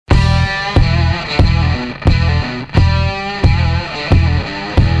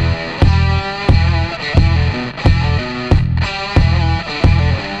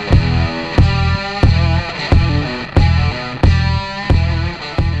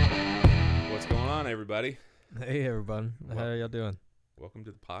everybody. Hey, everyone. How are y'all doing? Welcome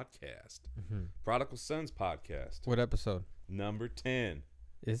to the podcast. Mm-hmm. Prodigal Sons podcast. What episode? Number 10.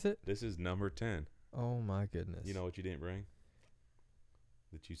 Is it? This is number 10. Oh, my goodness. You know what you didn't bring?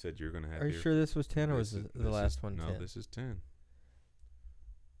 That you said you were going to have Are you here? sure this was 10 or was This the last one 10? No, this is 10.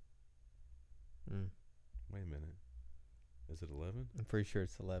 Mm. Wait a minute. Is it 11? I'm pretty sure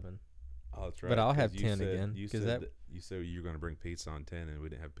it's 11. Oh, that's right. But I'll 'cause have you 10 said- again, You 'cause said, that- you said you were going to bring pizza on 10, and we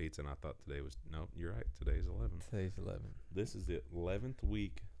didn't have pizza, and I thought today was... No, you're right. Today's 11. Today's 11. This is the 11th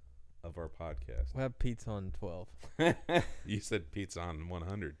week of our podcast. We'll have pizza on 12. You said pizza on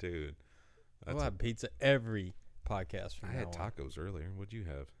 100, too. That's We'll have pizza every podcast I from had now on. tacos earlier. What'd you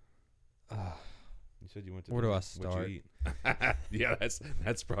have? Ah, You said you went to. Where dinner. do I What'd you start? eat? Yeah,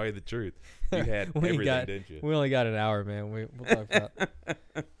 that's probably the truth. You had We everything, got- didn't you? we only got an hour, man. We'll talk about.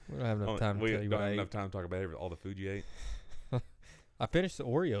 We don't have enough time to we tell you don't what have I enough ate. time to talk about all the food you ate. I finished the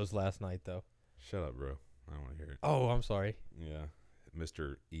Oreos last night, though. Shut up, bro. I don't want to hear it. Oh, I'm sorry. Yeah,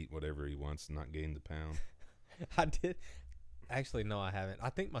 Mr. Eat whatever he wants, not gain the pound. I did. Actually, no, I haven't. I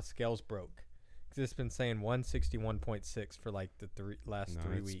think my scales broke. Because it's been saying 161.6 for like the last No,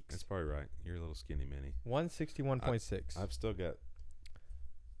 3 it's weeks. probably right. You're a little skinny mini. 161.6. I've still got.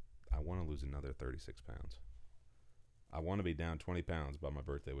 I want to lose another 36 pounds. I want to be down 20 pounds by my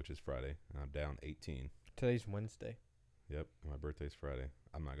birthday, which is Friday. And I'm down 18. Today's Wednesday. Yep, my birthday's Friday.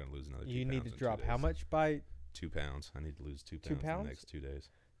 I'm not going to lose another 2 You pounds need to in 2 drop how days. much by... 2 pounds. I need to lose 2 2 pounds in pounds? the next 2 days.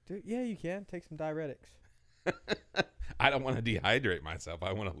 Dude, yeah, you can. Take some diuretics. I don't want to dehydrate myself.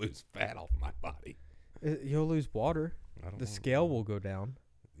 I want to lose fat off my body. You'll lose water. I don't The wanna- scale will go down.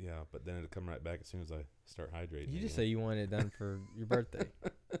 Yeah, but then it'll come right back as soon as I start hydrating. You just again. say you want it done for your birthday.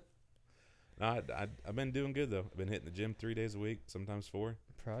 No, I've been doing good, though. I've been hitting the gym 3 days a week, sometimes 4.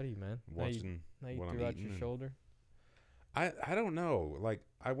 Proud of you, man. Watching Now you what I'm threw out eating. your and- shoulder. I don't know. Like,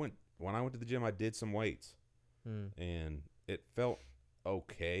 when I went to the gym, I did some weights. Hmm. And it felt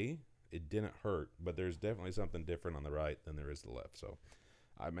okay. It didn't hurt, but there's definitely something different on the right than there is the left. So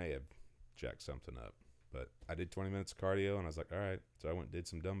I may have jacked something up. But I did 20 minutes of cardio, and I was like, all right. So I went and did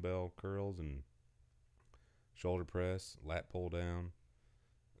some dumbbell curls and shoulder press, lat pull down,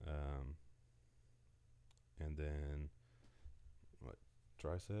 and then,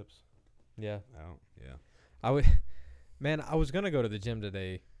 triceps Yeah. out. Yeah. I was going to go to the gym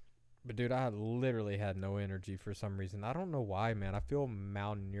today, but dude, I literally had no energy for some reason. I don't know why, man. I feel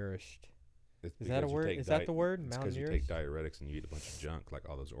malnourished. It's Is that a because you word? take Is that the word? It's because you take Malnourished? diuretics and you eat a bunch of junk, like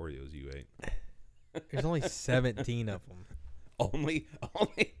all those Oreos you ate. There's only 17 of them. Only,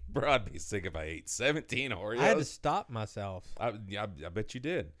 bro, I'd be sick if I ate 17 Oreos. I had to stop myself. I bet you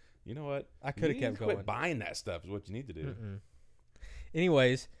did. You know what? I could have You kept need to quit going. buying that stuff is what you need to do. Mm-mm.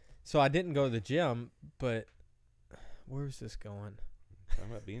 Anyways, so I didn't go to the gym, but where's this going?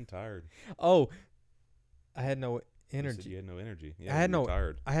 Talking about being tired. Oh, I had no You said energy. you had no energy. Yeah, I had you were no-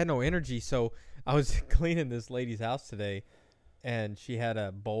 tired. I had no energy, so I was cleaning this lady's house today, and she had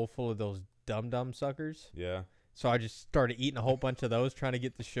a bowl full of those dum-dum suckers. Yeah. So I just started eating a whole bunch of those, trying to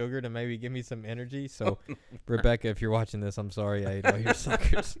get the sugar to maybe give me some energy. So, Rebecca, if you're watching this, I'm sorry I ate all your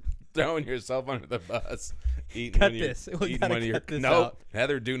suckers. Throwing yourself under the bus. Eating Cut one of your- this. We eating gotta one of your- cut this Nope. out.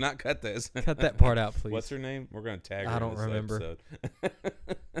 Heather, do not cut this. Cut that part out, please. What's her name? We're going to tag her I in don't this remember. episode.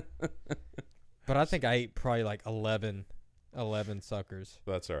 But I think I ate probably like 11 suckers.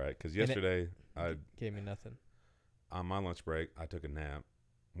 That's all right. Because And it- yesterday, Gave me nothing. on my lunch break, I took a nap,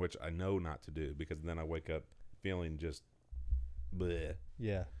 which I know not to do because then I wake up feeling just bleh.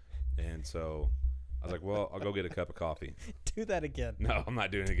 Yeah. And so I was like, well, I'll go get a cup of coffee. Do that again. No, I'm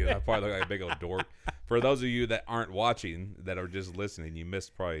not doing it again. I probably look like a big old dork. For those of you that aren't watching, that are just listening, you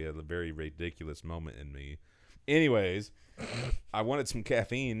missed probably a very ridiculous moment in me. Anyways, I wanted some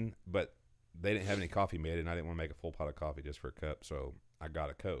caffeine, but they didn't have any coffee made, and I didn't want to make a full pot of coffee just for a cup, so I got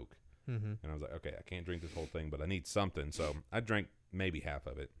a Coke. Mm-hmm. And I was like, okay, I can't drink this whole thing, but I need something. So I drank maybe half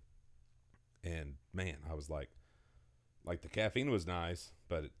of it. And, man, I was like the caffeine was nice,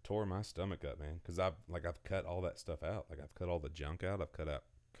 but it tore my stomach up, man. Because I've cut all that stuff out. Like, I've cut all the junk out. I've cut out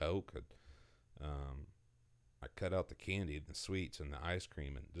Coke. I cut out the candy and the sweets and the ice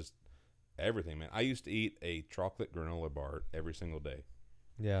cream and just everything, man. I used to eat a chocolate granola bar every single day.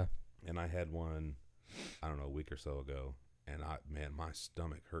 Yeah. And I had one, I don't know, a week or so ago. And, my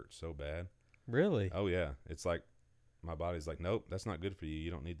stomach hurt so bad. Really? Oh, yeah. It's like my body's like, nope, that's not good for you. You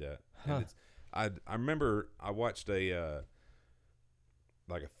don't need that. Huh. And I remember I watched a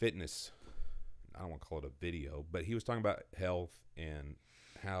fitness, I don't want to call it a video, but he was talking about health and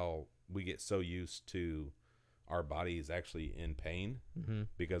how we get so used to our body is actually in pain Mm-hmm.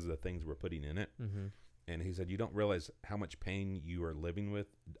 because of the things we're putting in it. Mm-hmm. And he said, you don't realize how much pain you are living with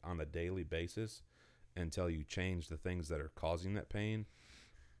on a daily basis until you change the things that are causing that pain,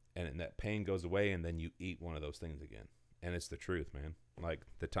 and that pain goes away, and then you eat one of those things again. And it's the truth, man. Like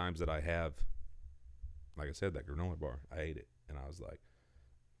the times that I have, like I said, that granola bar, I ate it, and I was like,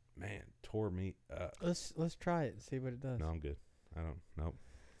 man, tore me up. Let's try it and see what it does. No, I'm good. I don't. Nope.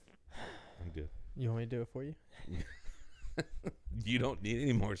 I'm good. You want me to do it for you? You don't need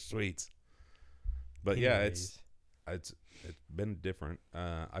any more sweets. But yeah, Anyways. it's been different.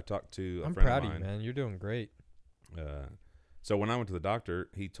 I talked to a I'm friend proud of of you, mine. man. You're doing great. So when I went to the doctor,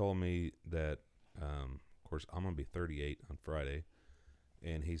 he told me that, of course, I'm gonna be 38 on Friday,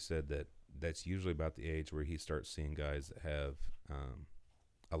 and he said that that's usually about the age where he starts seeing guys that have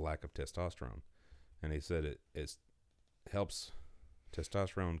a lack of testosterone, and he said it helps.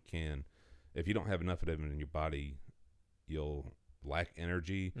 Testosterone can, if you don't have enough of it in your body, you'll lack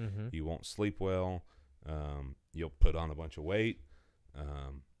energy. Mm-hmm. You won't sleep well. You'll put on a bunch of weight.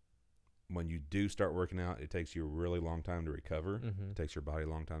 When you do start working out, it takes you a really long time to recover. Mm-hmm. It takes your body a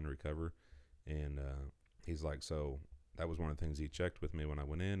long time to recover. And he's like, so that was one of the things he checked with me when I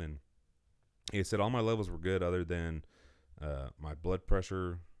went in. And he said all my levels were good other than my blood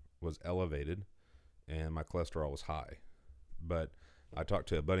pressure was elevated and my cholesterol was high. But I talked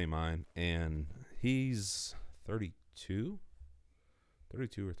to a buddy of mine, and he's 32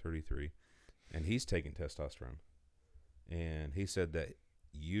 or 33, and he's taking testosterone. And he said that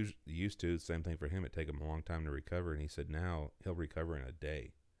used to, same thing for him, it take him a long time to recover, and he said now he'll recover in a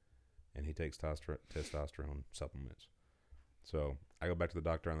day, and he takes testosterone supplements. So I go back to the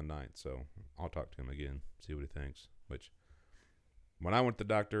doctor on the 9th, so I'll talk to him again, see what he thinks. Which, when I went to the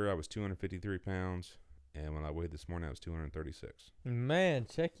doctor, I was 253 pounds. And when I weighed this morning, I was 236. Man,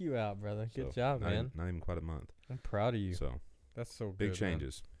 check you out, brother. Good job, man. Not even quite a month. I'm proud of you. So That's so good. big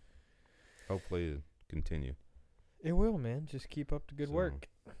changes. Man. Hopefully it continue. It will, man. Just keep up the good work.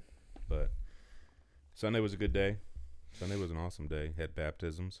 But Sunday was a good day. Sunday was an awesome day. Had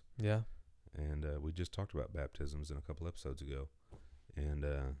baptisms. Yeah. And we just talked about baptisms in a couple episodes ago. And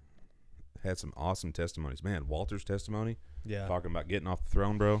had some awesome testimonies. Man, Walter's testimony. Yeah. Talking about getting off the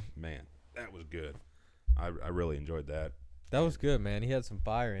throne, bro. Man, that was good. I really enjoyed that. That was good, man. He had some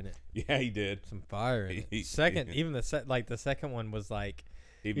fire in it. Yeah, he did. Some fire in it. Second, even the second one was like,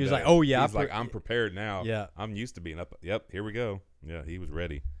 Even he was better. like, "Oh yeah, he's like, I'm prepared now. Yeah, I'm used to being up. Yep, here we go. Yeah, he was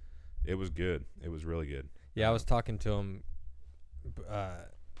ready. It was good. It was really good. Yeah, I was talking to him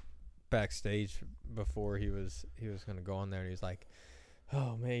backstage before he was gonna go on there, and he was like,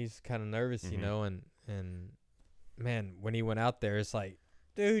 "Oh man, he's kind of nervous, you know." And man, when he went out there, it's like,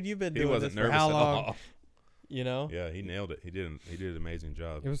 dude, you've been doing this for how long? You know? Yeah, he nailed it. He did an amazing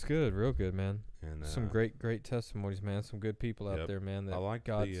job. It was good, real good, man. And some great testimonies, man. Some good people out there, man. That I like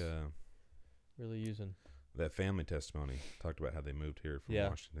God's really using. That family testimony. Talked about how they moved here from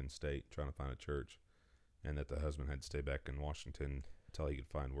Washington State, trying to find a church, and that the husband had to stay back in Washington until he could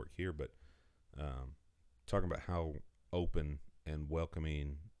find work here. But talking about how open and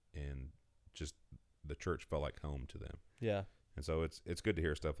welcoming and just the church felt like home to them. Yeah. And so it's good to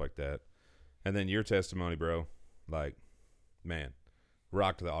hear stuff like that. And then your testimony, bro, like, man,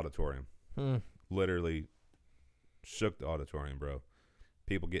 rocked the auditorium. Literally shook the auditorium, bro.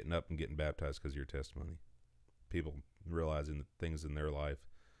 People getting up and getting baptized because of your testimony. People realizing the things in their life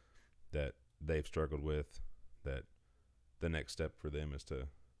that they've struggled with, that the next step for them is to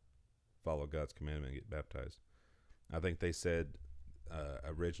follow God's commandment and get baptized. I think they said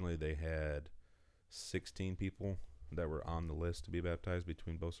originally they had 16 people that were on the list to be baptized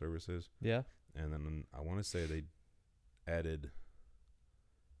between both services. Yeah. And then I want to say they added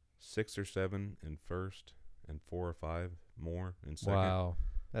 6 or 7 in first and 4 or 5 more in second. Wow.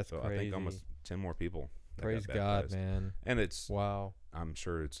 That's so crazy. I think almost 10 more people. Praise God, man. And it's, wow. I'm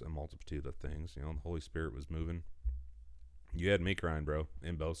sure it's a multitude of things. You know, the Holy Spirit was moving. You had me crying, bro,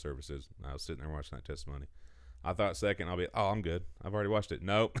 in both services. I was sitting there watching that testimony. I thought second, I'm good. I've already watched it.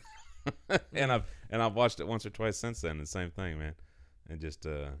 Nope. and I've watched it once or twice since then. The same thing, man. And just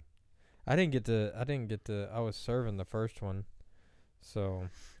I didn't get to I was serving the first one. So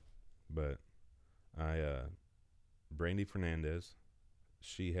but Brandy Fernandez,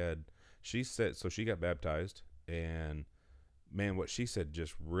 she said, so she got baptized, and man, what she said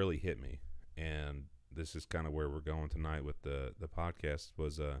just really hit me. And this is kind of where we're going tonight with the podcast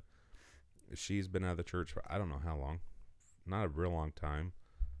was she's been out of the church for I don't know how long, not a real long time.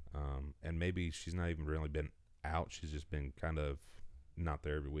 And maybe she's not even really been out. She's just been kind of not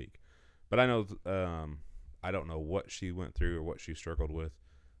there every week. But I know, I don't know what she went through or what she struggled with.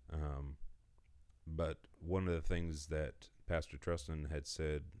 But one of the things that Pastor Trustin had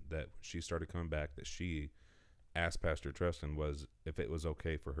said that when she started coming back, that she asked Pastor Trustin was if it was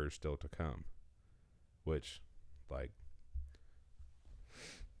okay for her still to come. which, like,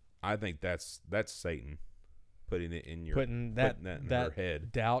 I think that's Satan putting it in your putting that in her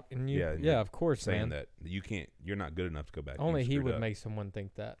head, doubt in you. Yeah, of course, saying man. that you're not good enough to go back. Only he would make someone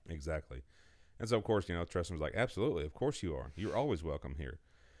think that. Exactly. And so, of course, Tristan was like, absolutely, of course you are. You're always welcome here.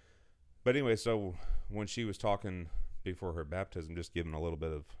 But anyway, so when she was talking before her baptism, just giving a little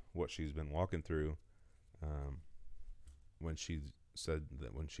bit of what she's been walking through, when she said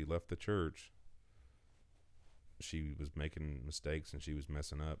that when she left the church, she was making mistakes and she was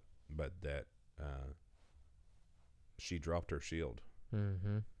messing up, but that she dropped her shield.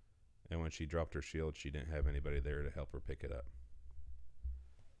 Mm-hmm. And when she dropped her shield, she didn't have anybody there to help her pick it up.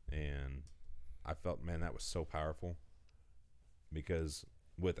 And I felt, man, that was so powerful, because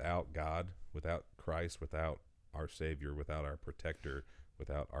without God, without Christ, without our Savior, without our protector,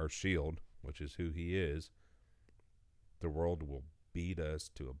 without our shield, which is who he is, the world will beat us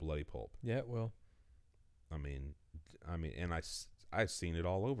to a bloody pulp. Yeah, it will. I mean, and I seen it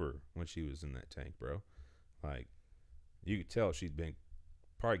all over when she was in that tank, bro. Like, you could tell she'd been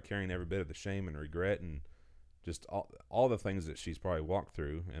probably carrying every bit of the shame and regret and just all the things that she's probably walked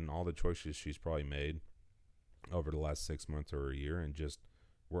through and all the choices she's probably made over the last 6 months or a year, and just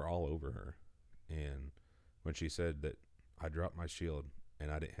we're all over her. And when she said that I dropped my shield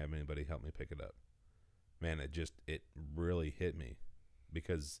and I didn't have anybody help me pick it up, man, it really hit me,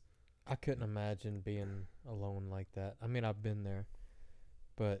 because I couldn't imagine being alone like that. I mean, I've been there,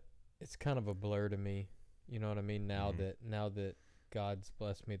 but it's kind of a blur to me. You know what I mean? Now that God's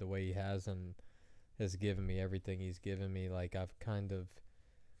blessed me the way he has and has given me everything he's given me, like, I've kind of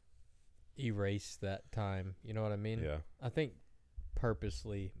erased that time. You know what I mean? Yeah. I think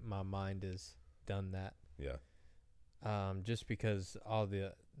purposely my mind has done that. Yeah. Just because all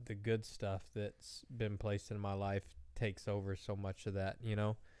the good stuff that's been placed in my life takes over so much of that,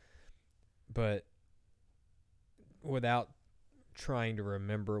 But without trying to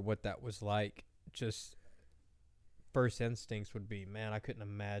remember what that was like, just first instincts would be, man, I couldn't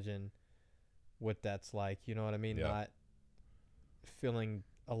imagine what that's like. You know what I mean? Yeah. Not feeling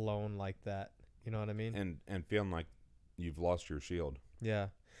alone like that. You know what I mean? And feeling like you've lost your shield. Yeah.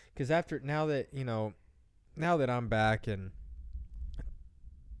 Because now that I'm back and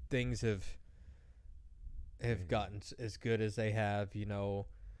things have gotten as good as they have, you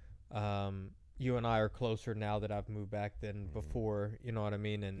and I are closer now that I've moved back than before, you know what I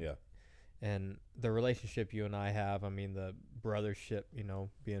mean? And yeah. And the relationship you and I have, I mean, the brothership,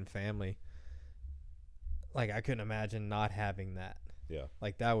 being family, like, I couldn't imagine not having that. Yeah.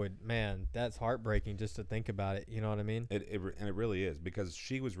 Like, that's heartbreaking just to think about it. You know what I mean? And it really is, because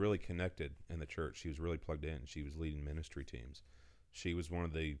she was really connected in the church. She was really plugged in. She was leading ministry teams. She was one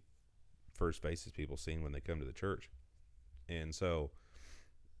of the first faces people seen when they come to the church. And so,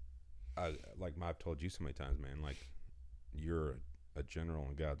 like I've told you so many times, man, like, you're a general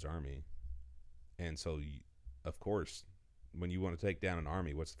in God's army. And so, of course, when you want to take down an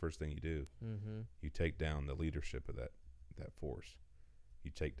army, what's the first thing you do? Mm-hmm. You take down the leadership of that force.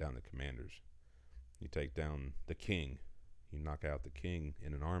 You take down the commanders. You take down the king. You knock out the king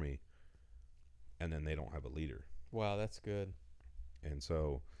in an army, and then they don't have a leader. Wow, that's good. And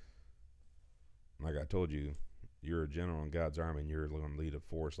so, like I told you, you're a general in God's army, and you're going to lead a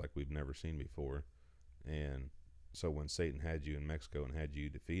force like we've never seen before. And so when Satan had you in Mexico and had you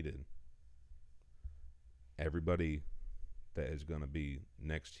defeated, everybody that is going to be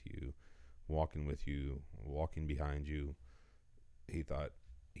next to you, walking with you, walking behind you, he thought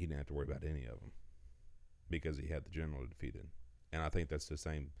he didn't have to worry about any of them because he had the general defeated. And I think that's the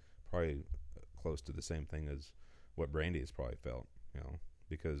same, probably close to the same thing as what Brandy has probably felt,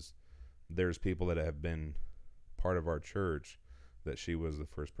 because there's people that have been part of our church that she was the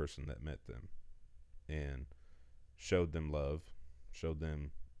first person that met them and showed them love, showed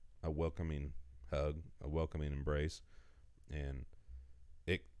them a welcoming hug, a welcoming embrace. And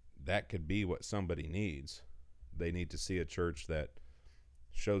that could be what somebody needs. They need to see a church that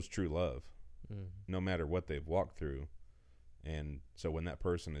shows true love, no matter what they've walked through. And so when that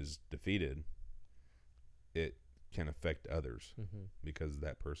person is defeated, it can affect others because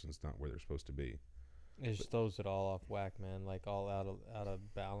that person's not where they're supposed to be. It just throws it all off whack, man, like all out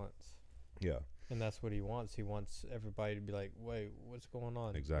of balance. Yeah. And that's what he wants. He wants everybody to be like, wait, what's going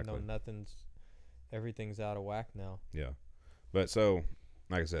on? Exactly. Everything's out of whack now. Yeah. But so,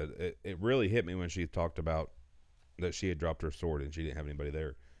 like I said, it really hit me when she talked about that she had dropped her sword and she didn't have anybody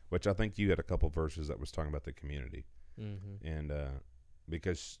there, which I think you had a couple verses that was talking about the community. And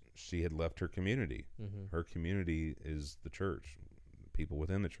because she had left her community. Her community is the church, people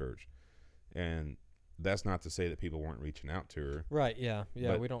within the church. And that's not to say that people weren't reaching out to her. Right, yeah.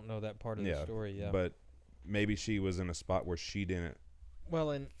 Yeah, but we don't know that part of the story, yeah. But maybe she was in a spot where she didn't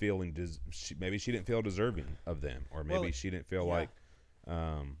maybe she didn't feel deserving of them, or maybe she didn't feel like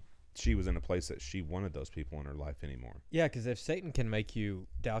she was in a place that she wanted those people in her life anymore. Yeah, because if Satan can make you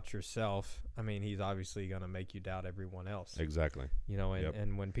doubt yourself, I mean, he's obviously going to make you doubt everyone else. Exactly. You know,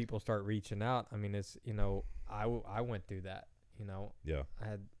 and when people start reaching out, I mean, it's, you know, I went through that, you know. Yeah. I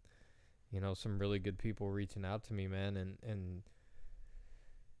had, you know, some really good people reaching out to me, man, and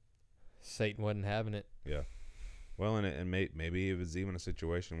Satan wasn't having it. Yeah. Well, and maybe it was even a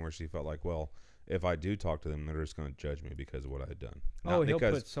situation where she felt like, well, if I do talk to them, they're just going to judge me because of what I had done. He'll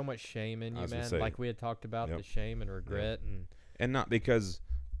put so much shame in you, man. Like we had talked about, the shame and regret. Yep. And not because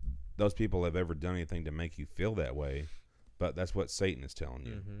those people have ever done anything to make you feel that way, but that's what Satan is telling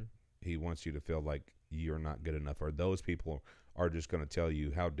you. Mm-hmm. He wants you to feel like you're not good enough, or those people are just going to tell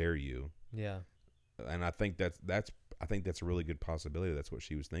you, how dare you. Yeah. And I think that's a really good possibility. That's what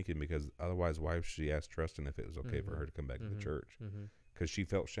she was thinking, because otherwise, why would she ask Trustin if it was okay for her to come back to the church? Because she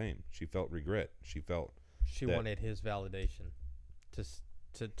felt shame, she felt regret, she wanted his validation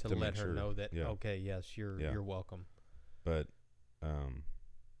to let her know that okay, yes, you're welcome. But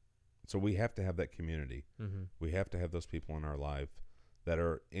so we have to have that community. Mm-hmm. We have to have those people in our life that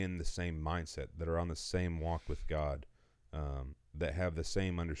are in the same mindset, that are on the same walk with God, that have the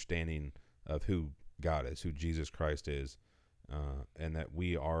same understanding of who God is, who Jesus Christ is, and that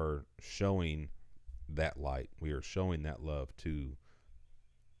we are showing that light. We are showing that love to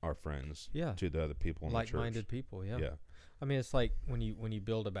our friends, to the other people in the church. Like-minded people, yeah. I mean, it's like when you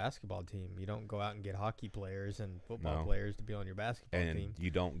build a basketball team, you don't go out and get hockey players and football players to be on your basketball team. And you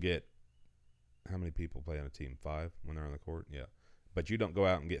don't get, how many people play on a team? 5 when they're on the court? Yeah. But you don't go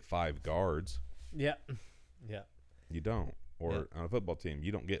out and get 5 guards. Yeah. Yeah. You don't. Or on a football team,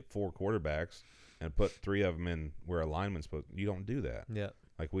 you don't get 4 quarterbacks and put 3 of them in where a lineman's supposed to. You don't do that. Yeah.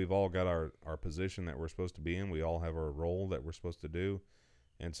 Like, we've all got our position that we're supposed to be in. We all have our role that we're supposed to do.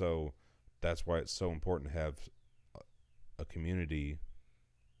 And so that's why it's so important to have a community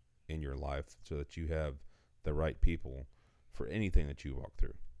in your life, so that you have the right people for anything that you walk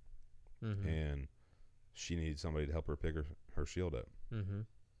through. Mm-hmm. And she needed somebody to help her pick her shield up. Mm-hmm.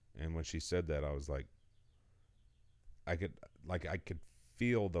 And when she said that, I was like, I could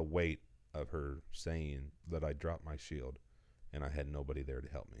feel the weight of her saying that I dropped my shield and I had nobody there to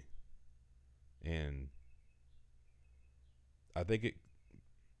help me. And I think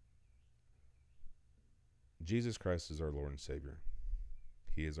Jesus Christ is our Lord and Savior.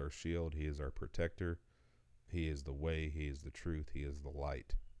 He is our shield. He is our protector. He is the way. He is the truth. He is the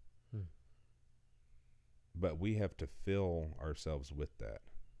light. But we have to fill ourselves with that.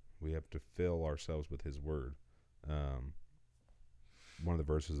 We have to fill ourselves with His Word. One of the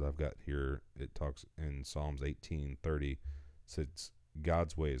verses I've got here, it talks in Psalms 18:30, says,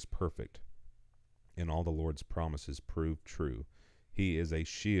 God's way is perfect, and all the Lord's promises prove true. He is a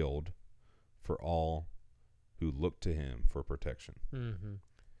shield for all who look to Him for protection. Mm-hmm.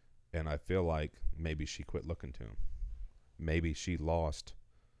 And I feel like maybe she quit looking to Him. Maybe she lost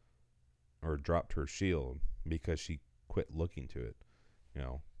or dropped her shield because she quit looking to it. You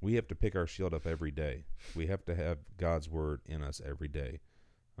know, we have to pick our shield up every day. We have to have God's Word in us every day.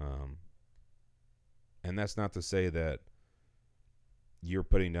 And that's not to say that you're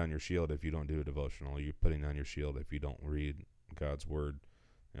putting down your shield if you don't do a devotional. You're putting down your shield if you don't read God's Word.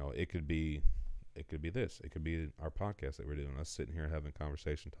 You know, it could be this. It could be our podcast that we're doing, us sitting here having a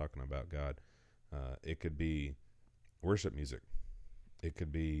conversation talking about God. It could be worship music. It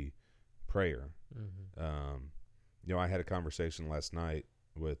could be prayer. Mm-hmm. You know, I had a conversation last night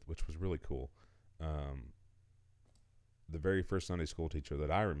which was really cool. The very first Sunday school teacher that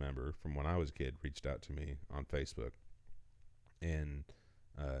I remember from when I was a kid reached out to me on Facebook, and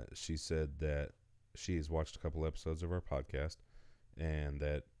she said that she has watched a couple episodes of our podcast, and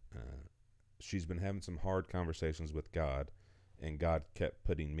that she's been having some hard conversations with God, and God kept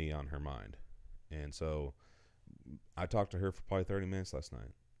putting me on her mind. And so I talked to her for probably 30 minutes last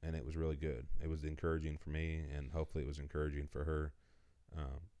night, and it was really good. It was encouraging for me, and hopefully it was encouraging for her.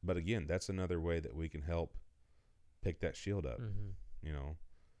 But again, that's another way that we can help pick that shield up, you know,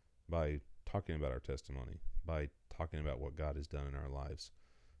 by talking about our testimony, by talking about what God has done in our lives.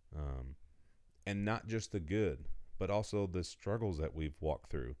 And not just the good, but also the struggles that we've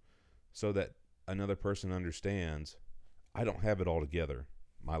walked through, so that another person understands, I don't have it all together.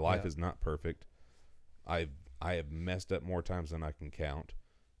 My life is not perfect. I have messed up more times than I can count.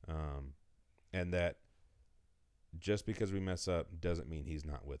 And that just because we mess up doesn't mean He's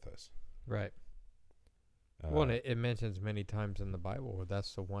not with us. Right. Well, it mentions many times in the Bible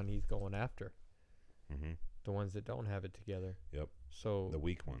that's the one He's going after. Mm-hmm. The ones that don't have it together. Yep. So the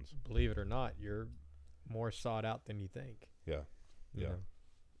weak ones. Believe it or not, you're more sought out than you think. Yeah. You know?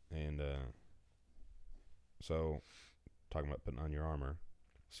 And so, talking about putting on your armor,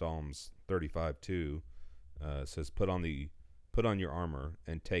 Psalms 35:2 says, "Put on your armor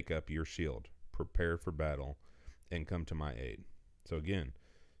and take up your shield. Prepare for battle, and come to my aid." So again,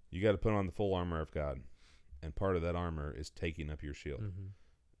 you got to put on the full armor of God, and part of that armor is taking up your shield. Mm-hmm.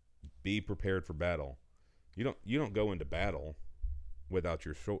 Be prepared for battle. You don't go into battle without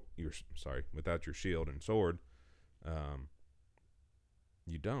your shield and sword.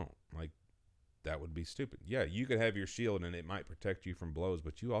 You don't. Like, that would be stupid. Yeah, you could have your shield and it might protect you from blows,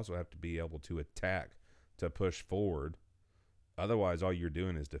 but you also have to be able to attack, to push forward. Otherwise, all you're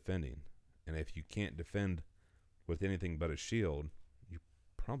doing is defending. And if you can't defend with anything but a shield, you're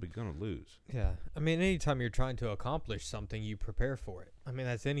probably going to lose. Yeah. I mean, anytime you're trying to accomplish something, you prepare for it. I mean,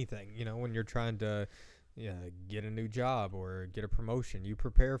 that's anything. You know, when you're trying to get a new job or get a promotion, you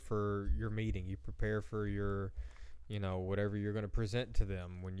prepare for your meeting. You prepare for your, whatever you're going to present to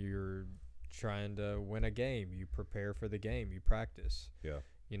them. When you're trying to win a game, you prepare for the game. You practice. Yeah.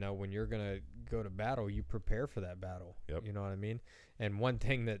 When you're going to go to battle, you prepare for that battle. Yep. You know what I mean? And one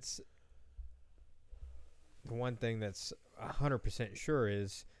thing that's 100% sure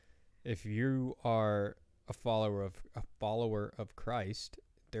is, if you are a follower of Christ,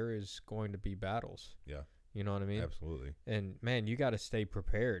 there is going to be battles. Yeah. You know what I mean? Absolutely. And man, you got to stay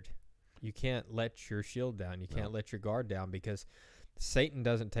prepared. You can't let your shield down. You can't let your guard down, because Satan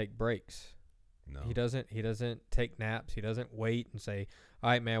doesn't take breaks. No. He doesn't take naps. He doesn't wait and say,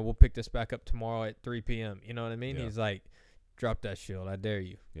 "All right, man, we'll pick this back up tomorrow at 3 p.m." You know what I mean? Yeah. He's like, "Drop that shield. I dare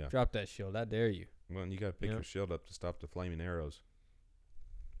you." Yeah. Drop that shield. I dare you. Well, and you got to pick your shield up to stop the flaming arrows.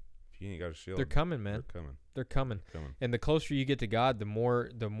 If you ain't got a shield, they're coming, man. They're coming. And the closer you get to God, the more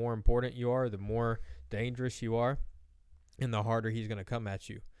important you are, the more dangerous you are, and the harder he's going to come at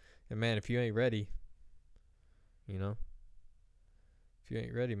you. And man, if you ain't ready, if you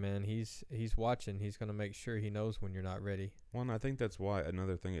ain't ready, man, he's watching. He's going to make sure he knows when you're not ready. Well, and I think that's why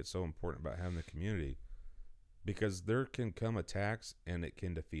another thing that's so important about having the community, because there can come attacks and it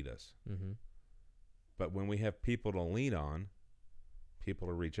can defeat us. Mm-hmm. But when we have people to lean on, people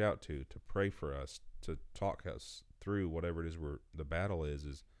to reach out to pray for us, to talk us through whatever it is the battle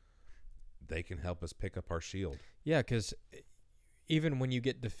is they can help us pick up our shield. Yeah, because even when you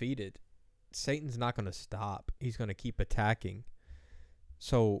get defeated, Satan's not going to stop. He's going to keep attacking.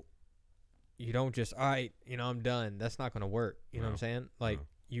 So you don't just, all right, I'm done. That's not going to work. You know what I'm saying? Like,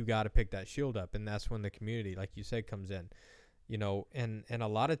 you got to pick that shield up, and that's when the community, like you said, comes in. And a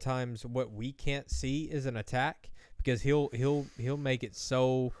lot of times what we can't see is an attack, because he'll make it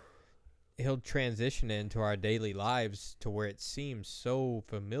so, he'll transition into our daily lives to where it seems so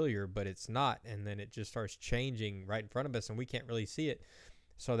familiar, but it's not. And then it just starts changing right in front of us, and we can't really see it.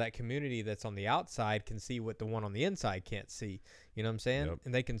 So that community that's on the outside can see what the one on the inside can't see. You know what I'm saying? Yep.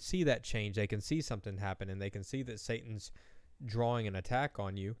 And they can see that change. They can see something happen, and they can see that Satan's drawing an attack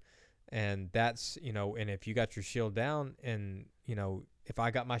on you. And that's, and if you got your shield down, and, if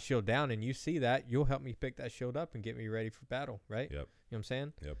I got my shield down and you see that, you'll help me pick that shield up and get me ready for battle, right? Yep. You know what I'm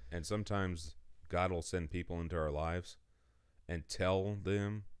saying? Yep. And sometimes God will send people into our lives and tell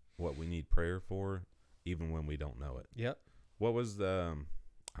them what we need prayer for, even when we don't know it. Yep. What was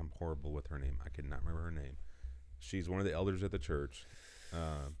I'm horrible with her name. I could not remember her name. She's one of the elders at the church.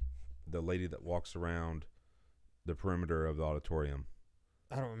 The lady that walks around the perimeter of the auditorium.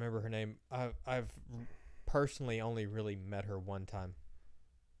 I don't remember her name. I've personally only really met her one time.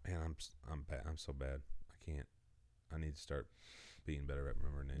 Man, I'm bad. I'm so bad. I can't. I need to start being better at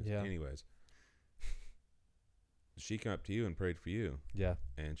remembering names. Yeah. Anyways, she came up to you and prayed for you. Yeah.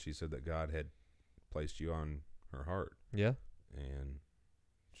 And she said that God had placed you on her heart. Yeah. And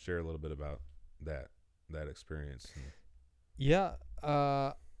share a little bit about that experience. Yeah.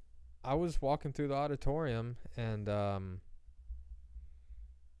 I was walking through the auditorium, and how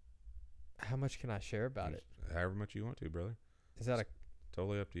much can I share about it? However much you want to, brother. Is that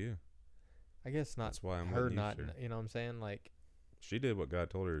totally up to you? I guess not. That's why I'm her letting you not. share. You know what I'm saying? Like, she did what God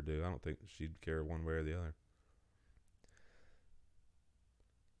told her to do. I don't think she'd care one way or the other.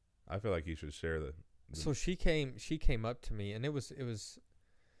 I feel like you should share the So she came up to me, and it was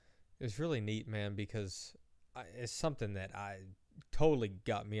really neat, man, because it's something that I totally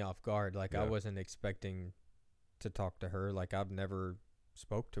got me off guard. Like, I wasn't expecting to talk to her. Like, I've never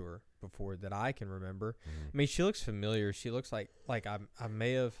spoke to her before that I can remember. Mm-hmm. I mean, she looks familiar. She looks like I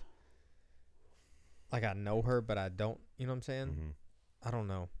may have, like, I know her, but I don't. You know what I'm saying? Mm-hmm. I don't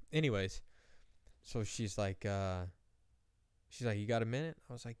know. Anyways, so she's like, you got a minute?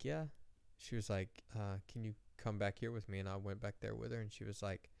 I was like, yeah. She was like, can you come back here with me? And I went back there with her, and she was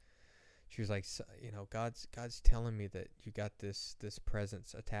like, she was like, so, you know, God's telling me that you got this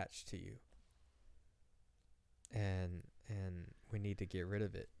presence attached to you, and we need to get rid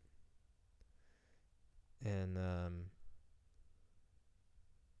of it. And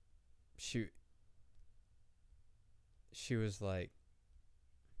she was like,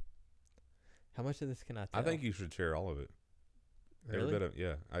 how much of this can I tell? I think you should share all of it. Really? Every bit of,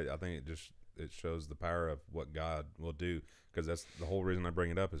 yeah. I think it shows the power of what God will do, because that's the whole reason I bring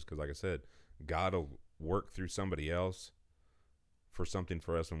it up, is because, like I said, God will work through somebody else for something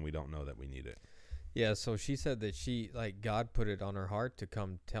for us when we don't know that we need it. Yeah, so she said that God put it on her heart to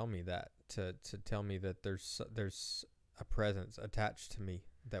come tell me that, to tell me that there's a presence attached to me,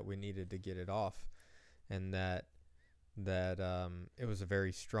 that we needed to get it off, and that it was a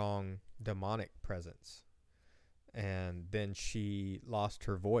very strong demonic presence. And then she lost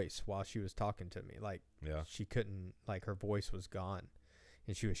her voice while she was talking to me. Like, she couldn't, like, her voice was gone,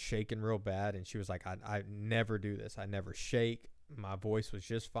 and she was shaking real bad. And she was like, I never do this. I never shake. My voice was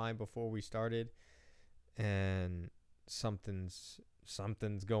just fine before we started, and something's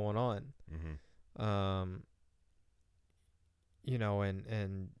going on. Mm-hmm. You know,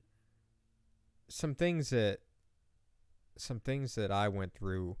 and some things that I went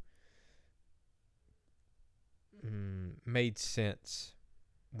through made sense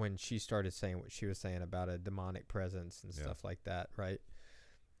when she started saying what she was saying about a demonic presence and stuff like that, right?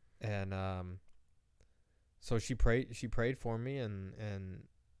 And so she prayed for me and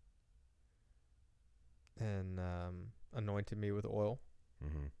anointed me with oil.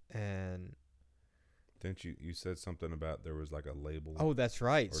 Mm-hmm. And didn't you said something about there was like a label? Oh, that's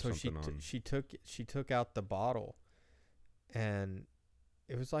right. So she took out the bottle, and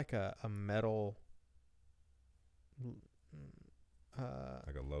it was like a metal,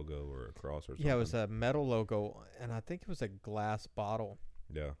 like a logo or a cross or something. Yeah, it was a metal logo, and I think it was a glass bottle.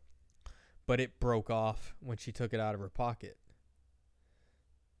 Yeah. But it broke off when she took it out of her pocket.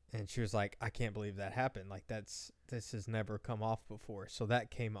 And she was like, I can't believe that happened. Like, this has never come off before. So that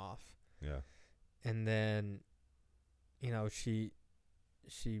came off. Yeah. And then, you know, she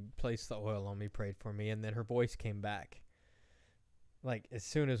placed the oil on me, prayed for me, and then her voice came back. Like, as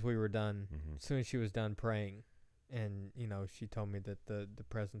soon as we were done, Mm-hmm. as soon as she was done praying, and, you know, she told me that the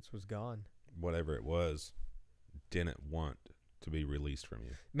presence was gone. Whatever it was, didn't want to be released from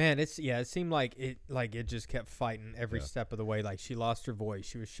you. Man, it seemed like it just kept fighting every step of the way. Like, she lost her voice.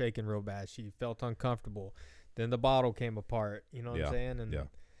 She was shaking real bad. She felt uncomfortable. Then the bottle came apart. You know what I'm saying? And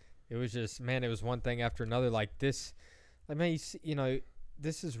it was just, man, it was one thing after another. Like this, like, man, you know,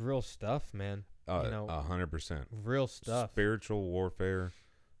 this is real stuff, man. 100%. Real stuff. Spiritual warfare,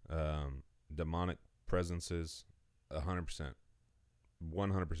 demonic presences, 100%.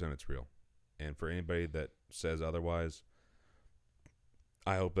 100% it's real. And for anybody that says otherwise,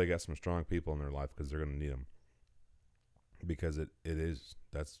 I hope they got some strong people in their life, because they're going to need them. Because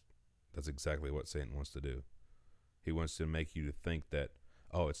that's exactly what Satan wants to do. He wants to make you to think that,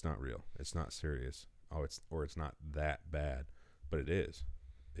 oh, it's not real, it's not serious, it's not that bad, but it is.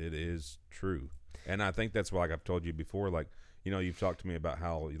 It is true. And I think that's why, like I've told you before, like, you know, you've talked to me about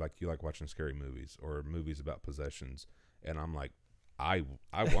how you like watching scary movies or movies about possessions, and I'm like, I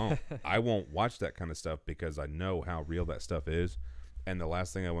won't watch that kind of stuff, because I know how real that stuff is. And the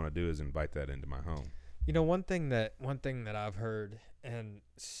last thing I want to do is invite that into my home. You know, one thing that I've heard and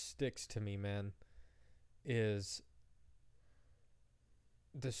sticks to me, man, is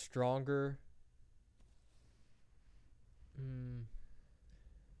the stronger,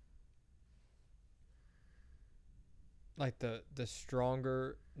 like the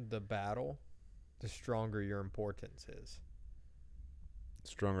stronger the battle, the stronger your importance is. The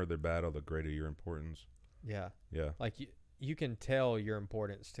stronger the battle, the greater your importance. Yeah. Yeah. Like you can tell your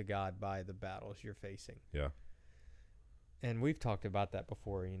importance to God by the battles you're facing. Yeah. And we've talked about that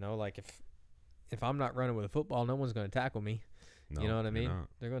before, you know, like if I'm not running with a football, no one's going to tackle me. No, you know what I mean? Not.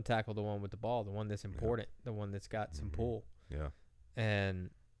 They're going to tackle the one with the ball, the one that's important, the one that's got some pull. Yeah. And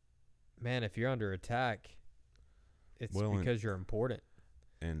man, if you're under attack, it's because you're important.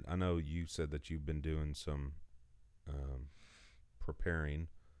 And I know you said that you've been doing some preparing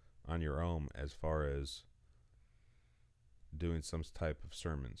on your own as far as doing some type of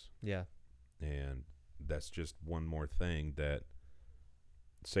sermons. Yeah. And that's just one more thing that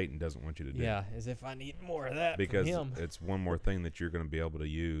Satan doesn't want you to do. Yeah, as if I need more of that because from him. It's one more thing that you're going to be able to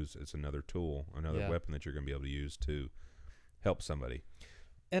use. It's another tool, another weapon that you're going to be able to use to help somebody.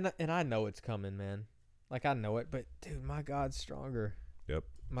 And I know it's coming, man. Like, I know it, but dude, my God's stronger. Yep.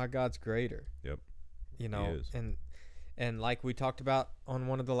 My God's greater. Yep. You know, He is. and like we talked about on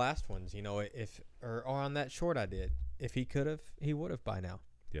one of the last ones, you know, or on that short I did, if he could have, he would have by now.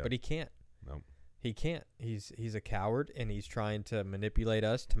 Yeah. But he can't. Nope. He can't. He's a coward, and he's trying to manipulate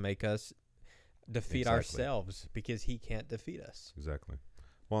us to make us defeat ourselves because he can't defeat us. Exactly.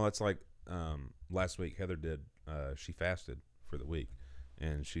 Well, that's like last week Heather did. She fasted for the week,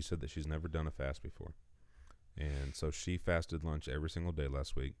 and she said that she's never done a fast before. And so she fasted lunch every single day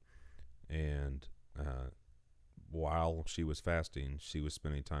last week. And while she was fasting, she was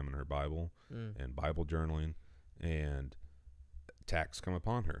spending time in her Bible and Bible journaling, and attacks come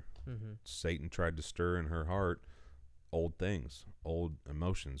upon her. Mm-hmm. Satan tried to stir in her heart old things, old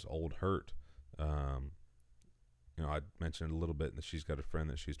emotions, old hurt. I mentioned a little bit that she's got a friend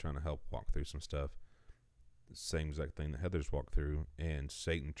that she's trying to help walk through some stuff. The same exact thing that Heather's walked through, and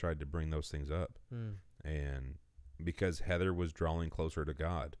Satan tried to bring those things up. And because Heather was drawing closer to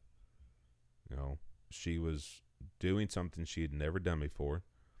God, she was doing something she had never done before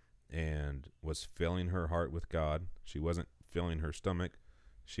and was filling her heart with God. She wasn't filling her stomach.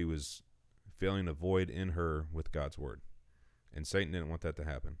 She was filling a void in her with God's word. And Satan didn't want that to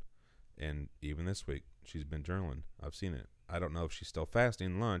happen. And even this week, she's been journaling. I've seen it. I don't know if she's still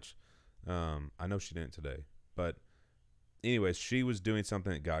fasting lunch. I know she didn't today. But anyways, she was doing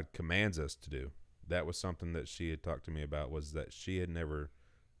something that God commands us to do. That was something that she had talked to me about, was that she had never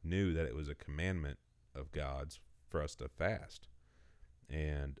knew that it was a commandment of God's for us to fast.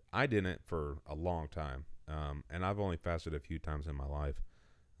 And I didn't for a long time. And I've only fasted a few times in my life.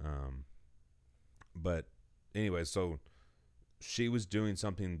 But anyway, so she was doing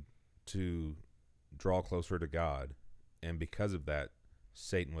something to draw closer to God. And because of that,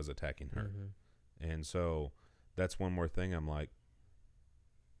 Satan was attacking her. Mm-hmm. And so that's one more thing. I'm like,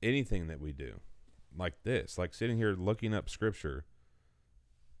 anything that we do like this, like sitting here looking up scripture,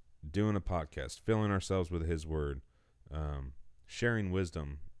 doing a podcast, filling ourselves with his word, sharing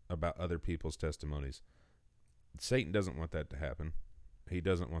wisdom about other people's testimonies. Satan doesn't want that to happen. He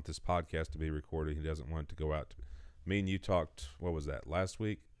doesn't want this podcast to be recorded. He doesn't want it to go out. Me and you talked, what was that, last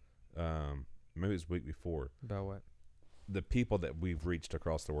week? Maybe it was the week before. About what? The people that we've reached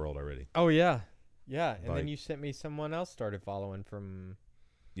across the world already. Oh, yeah. Yeah, and then you sent me someone else started following from...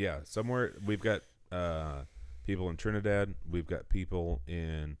 Yeah, somewhere we've got people in Trinidad. We've got people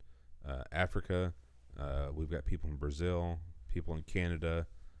in Africa. We've got people in Brazil, people in Canada,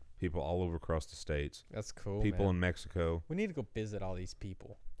 people all over across the states. That's cool, People man. in Mexico. We need to go visit all these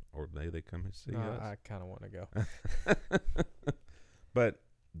people. Or maybe they come and see us. I kind of want to go. But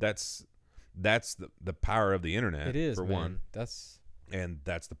that's the power of the internet. It is, for man. one. And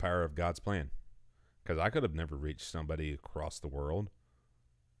that's the power of God's plan. Because I could have never reached somebody across the world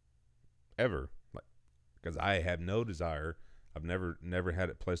ever, because I have no desire. I've never had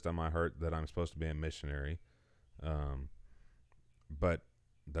it placed on my heart that I'm supposed to be a missionary. But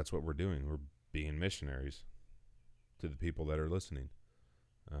that's what we're doing. We're being missionaries to the people that are listening.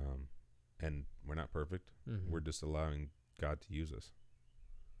 And we're not perfect. Mm-hmm. We're just allowing God to use us.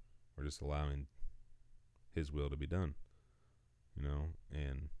 We're just allowing his will to be done,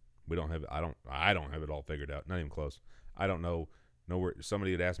 and we don't have, I don't have it all figured out. Not even close. I don't know where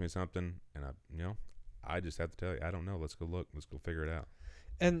somebody had asked me something, and I just have to tell you, I don't know. Let's go look. Let's go figure it out.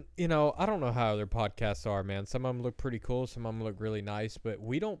 And, I don't know how other podcasts are, man. Some of them look pretty cool. Some of them look really nice, but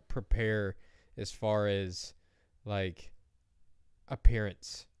we don't prepare as far as like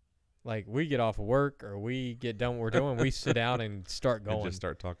appearance. Like we get off of work or we get done what we're doing, we sit down and start going. And just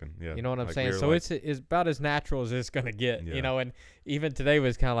start talking. Yeah. You know what I'm saying? So it's about as natural as it's going to get, and even today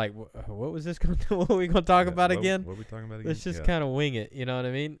was kind of like, what was this going to do? What are we going to talk about again? What are we talking about again? Let's just kind of wing it. You know what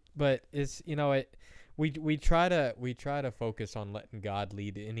I mean? But it's, we try to focus on letting God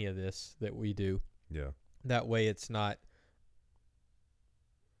lead any of this that we do. Yeah. That way it's not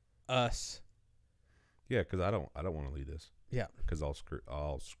us. Yeah. Cause I don't want to lead this. Yeah. Because I'll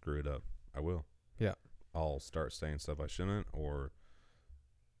screw it up. I will. Yeah. I'll start saying stuff I shouldn't, or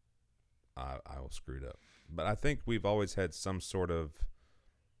I will screw it up. But I think we've always had some sort of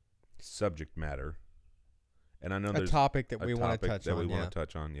subject matter, and I know there's a topic that we want to touch on. Want to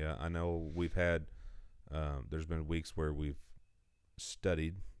touch on. Yeah, I know we've had. There's been weeks where we've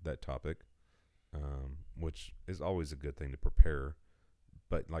studied that topic, which is always a good thing to prepare.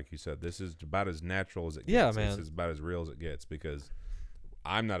 But like you said, this is about as natural as it gets. Yeah, man. This is about as real as it gets, because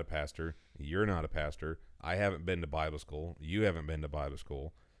I'm not a pastor. You're not a pastor. I haven't been to Bible school. You haven't been to Bible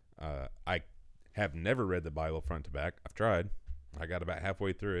school. I have never read the Bible front to back. I've tried. I got about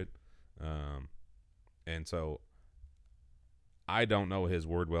halfway through it. And so I don't know his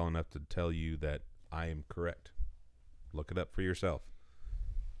word well enough to tell you that I am correct. Look it up for yourself.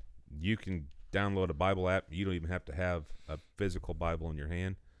 You can download a Bible app. You don't even have to have a physical Bible in your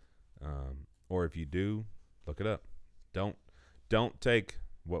hand. Or if you do, look it up. Don't take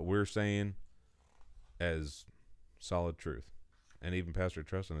what we're saying as solid truth. And even Pastor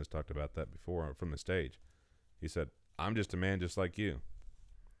Trustin has talked about that before from the stage. He said, I'm just a man just like you.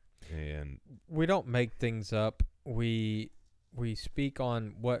 And we don't make things up. We speak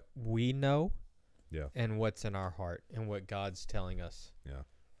on what we know, and what's in our heart and what God's telling us. Yeah.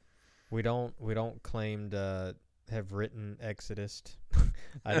 We don't claim to have written Exodus.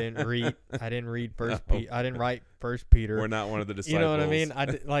 I didn't read First Peter. I didn't write First Peter. We're not one of the disciples. You know what I mean?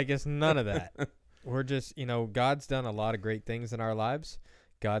 It's none of that. We're just, God's done a lot of great things in our lives.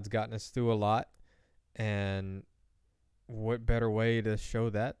 God's gotten us through a lot, and what better way to show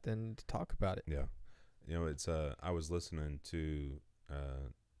that than to talk about it? Yeah. It's I was listening to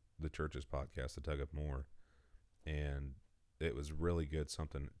the church's podcast, The Tug of More, and it was really good.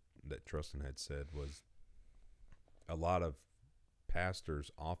 Something that Trustin had said was a lot of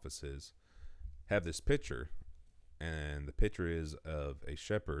pastors' offices have this picture, and the picture is of a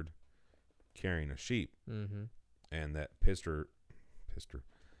shepherd carrying a sheep, and that picture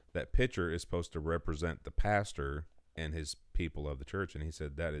is supposed to represent the pastor and his people of the church. And he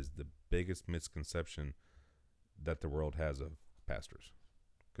said that is the biggest misconception that the world has of pastors,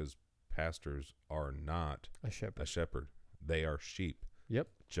 because pastors are not a shepherd. They are sheep. Yep.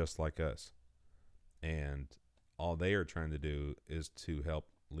 Just like us. And all they are trying to do is to help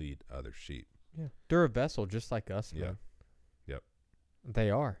lead other sheep. Yeah. They're a vessel just like us, man. Yeah. Yep. They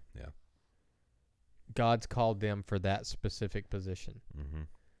are. Yeah. God's called them for that specific position. Mm-hmm.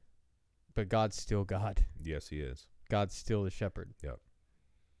 But God's still God. Yes, he is. God's still the shepherd. Yep.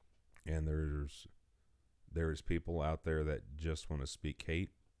 And there's people out there that just want to speak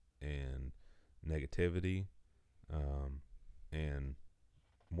hate and negativity, and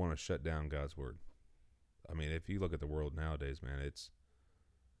want to shut down God's word. I mean, if you look at the world nowadays, man,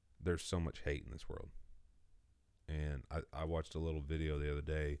 there's so much hate in this world. And I watched a little video the other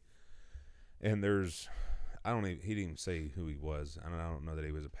day, and he didn't even say who he was. I don't know that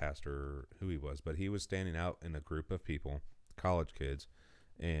he was a pastor or who he was, but he was standing out in a group of people, college kids,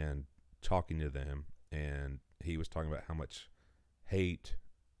 and talking to them. And he was talking about how much hate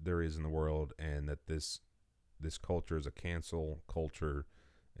there is in the world, and that this culture is a cancel culture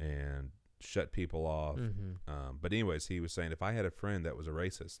and shut people off. Mm-hmm. But anyways, he was saying, if I had a friend that was a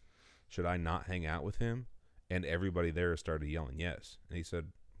racist, should I not hang out with him? And everybody there started yelling yes. And he said,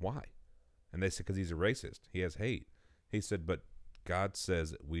 why? And they said, because he's a racist. He has hate. He said, but God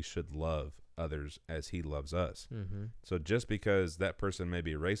says we should love others as he loves us. Mm-hmm. So just because that person may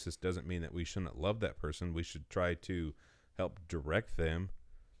be a racist doesn't mean that we shouldn't love that person. We should try to help direct them,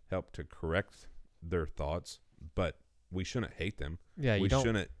 help to correct their thoughts, but we shouldn't hate them. Yeah, we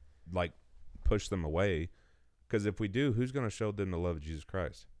shouldn't push them away, because if we do, who's going to show them the love of Jesus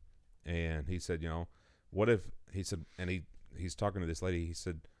Christ? And he said, what if, he said, and he's talking to this lady, he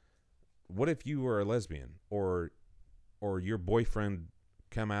said, what if you were a lesbian or your boyfriend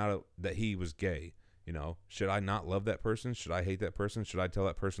come out that he was gay? Should I not love that person? Should I hate that person? Should I tell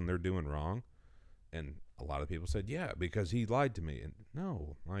that person they're doing wrong? And a lot of people said, yeah, because he lied to me. And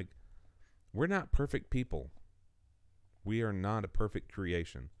no, we're not perfect people. We are not a perfect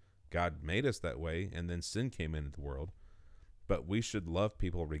creation. God made us that way, and then sin came into the world. But we should love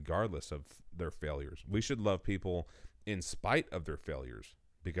people regardless of their failures. We should love people in spite of their failures,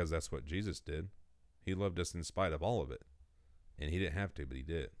 because that's what Jesus did. He loved us in spite of all of it. And he didn't have to, but he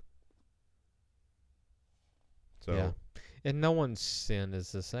did. So, yeah. And no one's sin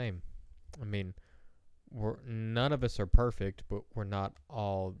is the same. I mean, none of us are perfect, but we're not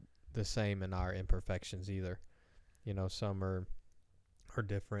all the same in our imperfections either. Some are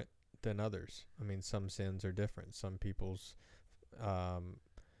different than others. I mean, some sins are different. Some people's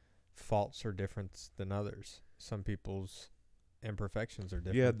faults are different than others. Some people's imperfections are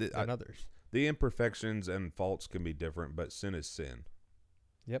different than others. The imperfections and faults can be different, but sin is sin.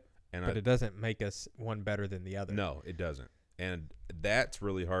 Yep. But it doesn't make us one better than the other. No, it doesn't. And that's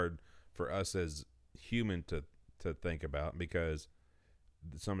really hard for us as human to think about, because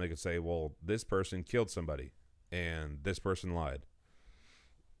somebody could say, well, this person killed somebody and this person lied.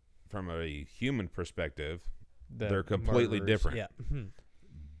 From a human perspective, they're completely different. Yeah.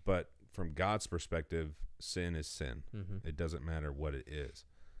 But from God's perspective, sin is sin. Mm-hmm. It doesn't matter what it is.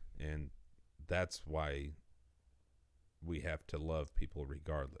 And that's why we have to love people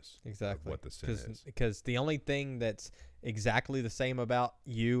regardless of what the sin is. Because the only thing that's exactly the same about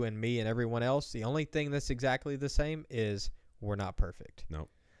you and me and everyone else, the only thing that's exactly the same is we're not perfect. Nope.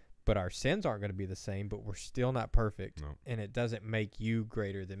 But our sins aren't going to be the same, but we're still not perfect. Nope. And it doesn't make you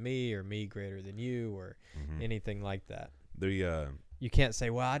greater than me or me greater than you or anything like that. You can't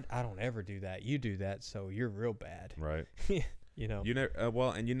say, well, I don't ever do that. You do that, so you're real bad. Right. You know. You never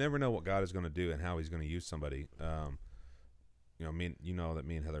and you never know what God is going to do and how He's going to use somebody. You know, me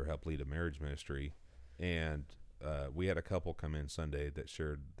and Heather helped lead a marriage ministry, and we had a couple come in Sunday that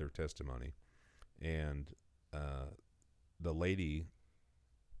shared their testimony, and the lady,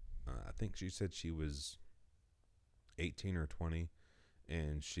 I think she said she was 18 or 20,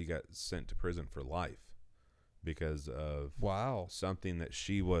 and she got sent to prison for life because of something that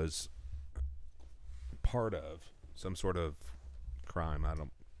she was part of, some sort of crime. I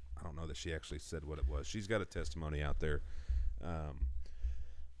don't know that she actually said what it was. She's got a testimony out there,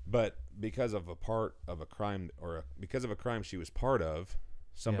 but because of a part of a crime, because of a crime she was part of,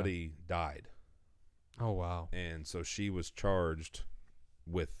 somebody died. Oh wow! And so she was charged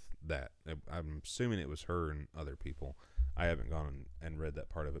with that. I'm assuming it was her and other people. I haven't gone and read that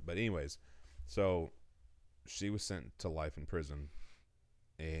part of it, but anyways, so she was sent to life in prison,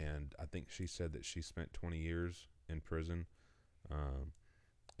 and I think she said that she spent 20 years in prison,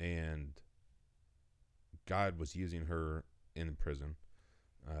 and God was using her in prison.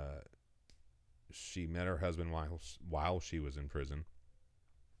 She met her husband while she was in prison,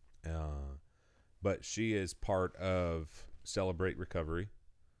 but she is part of Celebrate Recovery.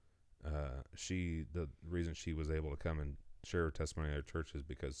 The reason she was able to come and share her testimony at our church is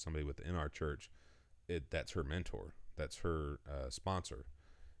because somebody within our church, that's her mentor, that's her sponsor,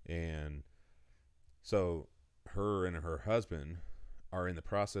 and so her and her husband are in the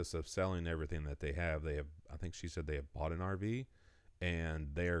process of selling everything that they have. I think she said they have bought an RV, and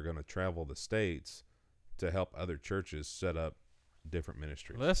they are going to travel the states to help other churches set up different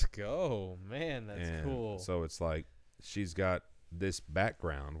ministries. Let's go, man. That's cool. So it's like she's got this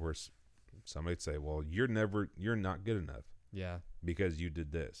background where somebody'd say, well, you're not good enough. Yeah. Because you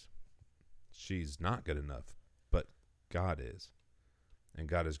did this. She's not good enough, but God is. And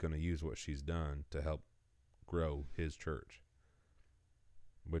God is going to use what she's done to help grow His church.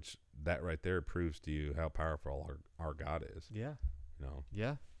 Which that right there proves to you how powerful our God is. Yeah. You know.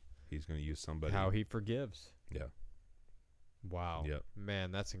 Yeah. He's going to use somebody. How He forgives. Yeah. Wow. Yep.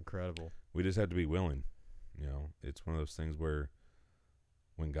 Man, that's incredible. We just have to be willing. You know, it's one of those things where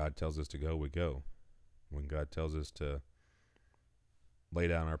when God tells us to go, we go. When God tells us to lay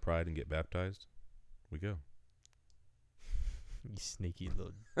down our pride and get baptized, we go. You sneaky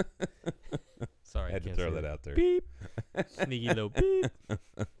little. Sorry, I had to throw that out there. Beep. Sneaky little beep.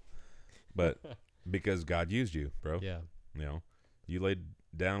 But because God used you, bro. Yeah. You know, you laid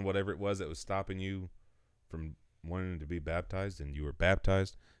down whatever it was that was stopping you from wanting to be baptized, and you were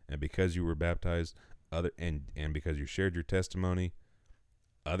baptized, and because you were baptized, and because you shared your testimony,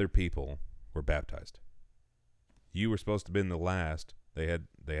 other people were baptized. You were supposed to have been the last. They had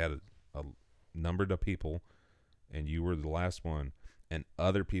a number of people, and you were the last one, and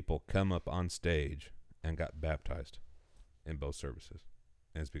other people come up on stage and got baptized in both services.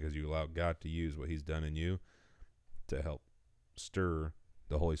 And it's because you allowed God to use what He's done in you to help stir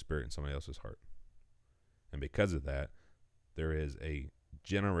the Holy Spirit in somebody else's heart. And because of that, there is a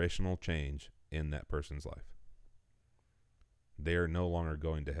generational change in that person's life. They are no longer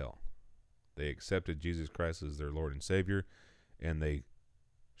going to hell. They accepted Jesus Christ as their Lord and Savior, and they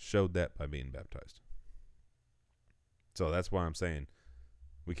showed that by being baptized. So that's why I'm saying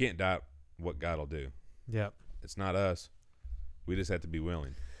we can't doubt what God will do. Yep. It's not us. We just have to be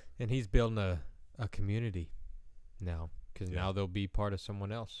willing. And He's building a community now, because now they'll be part of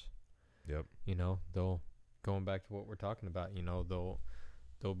someone else. Yep. You know, going back to what we're talking about, you know,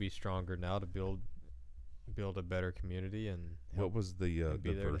 they'll be stronger now to build a better community and what was the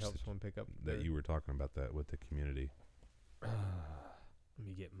verse that you were talking about that with the community? Let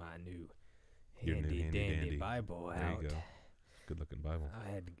me get my new Your handy new dandy Bible there out. You go. Good looking Bible.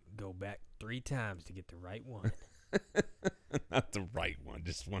 I had to go back 3 times to get the right one. Not the right one,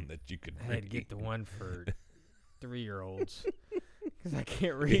 just one that you could read. I had to get the one for 3-year-olds because I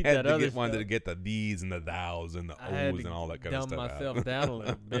can't read that other stuff. You had to get one to get the these and the thous and the O's and all that kind of stuff. I had to dumb myself down a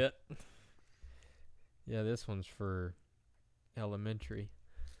little bit. Yeah, this one's for elementary.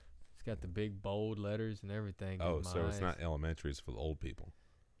 It's got the big bold letters and everything. Oh, so it's not elementary; it's for the old people.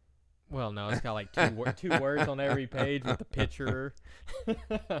 Well, no, it's got like two words on every page with a picture. 2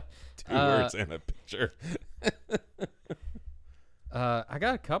 words and a picture. I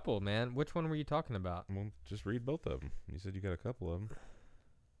got a couple, man. Which one were you talking about? Well, just read both of them. You said you got a couple of them.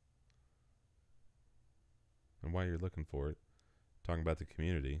 And while you're looking for it, talking about the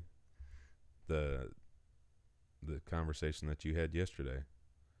community, the conversation that you had yesterday,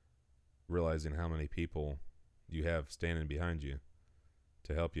 realizing how many people you have standing behind you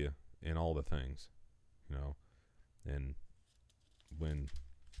to help you in all the things, you know, and when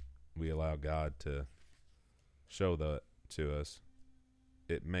we allow God to show to us,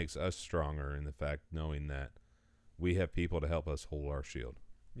 it makes us stronger in the fact knowing that we have people to help us hold our shield.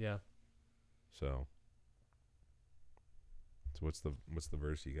 Yeah. So what's the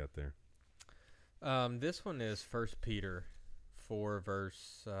verse you got there? This one is 1 Peter 4,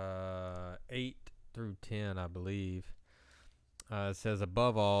 verse 8 through 10, I believe. It says,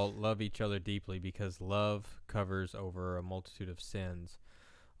 above all, love each other deeply, because love covers over a multitude of sins.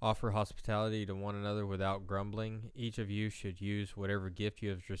 Offer hospitality to one another without grumbling. Each of you should use whatever gift you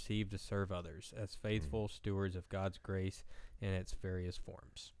have received to serve others as faithful stewards of God's grace in its various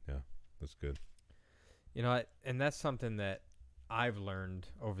forms. Yeah, that's good. You know, and that's something that I've learned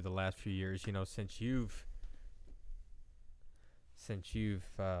over the last few years, you know, since you've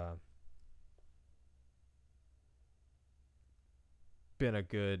been a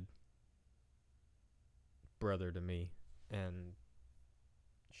good brother to me and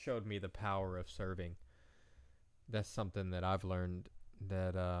showed me the power of serving. That's something that I've learned,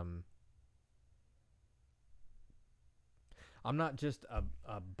 that I'm not just a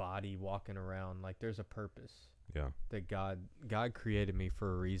body walking around. Like, there's a purpose. Yeah. That God created me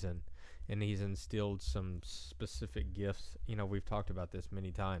for a reason, and he's instilled some specific gifts. You know, we've talked about this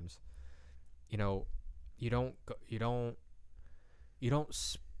many times. You know, you don't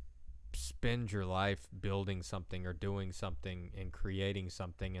spend your life building something or doing something and creating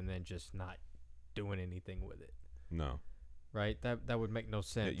something and then just not doing anything with it. No. Right? That would make no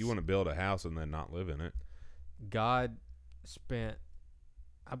sense. Yeah, you want to build a house and then not live in it. God spent,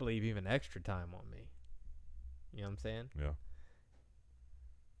 I believe, even extra time on me. You know what I'm saying? Yeah.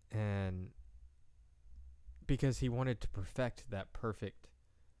 And because he wanted to perfect that perfect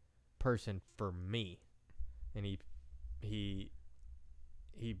person for me. And he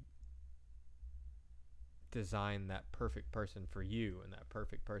designed that perfect person for you and that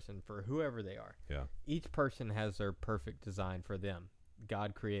perfect person for whoever they are. Yeah. Each person has their perfect design for them.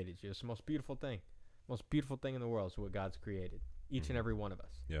 God created you. It's the most beautiful thing. Most beautiful thing in the world is what God's created. Each and every one of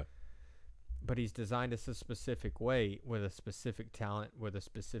us. Yeah. But he's designed us a specific way, with a specific talent, with a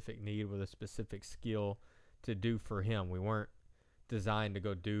specific need, with a specific skill to do for him. We weren't designed to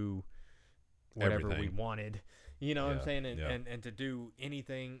go do whatever we wanted. You know what I'm saying? And to do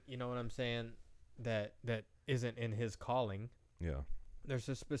anything, you know what I'm saying, that isn't in his calling. Yeah. There's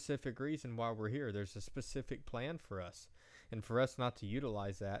a specific reason why we're here. There's a specific plan for us. And for us not to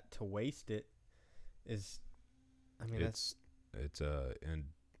utilize that, to waste it, is, I mean, and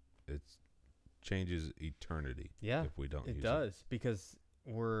it's changes eternity. Yeah. If we don't use it. It does, because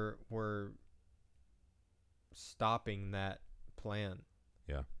we're stopping that plan.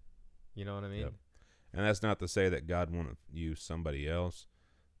 Yeah. You know what I mean? Yep. And that's not to say that God wouldn't use somebody else,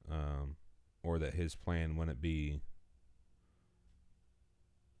 or that his plan wouldn't be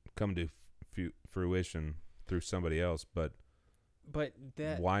come to fruition through somebody else. But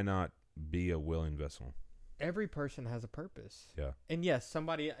that, why not be a willing vessel? Every person has a purpose. Yeah. And yes,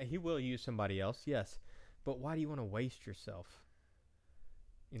 he will use somebody else. Yes. But why do you want to waste yourself?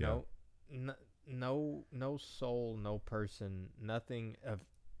 You know, no soul, no person, nothing of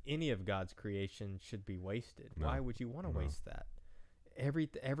any of God's creation should be wasted. No. Why would you want to waste that?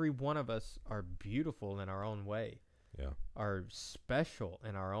 Every one of us are beautiful in our own way. Yeah. Are special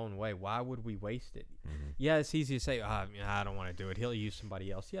in our own way. Why would we waste it? Mm-hmm. Yeah, it's easy to say, I don't want to do it. He'll use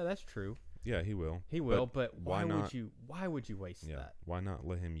somebody else. Yeah, that's true. Yeah, he will. He will, but why would you waste that? Why not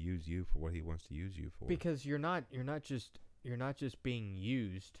let him use you for what he wants to use you for? Because you're not just being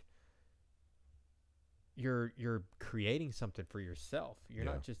used. You're creating something for yourself. You're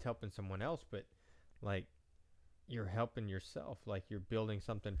not just helping someone else, but like you're helping yourself. Like you're building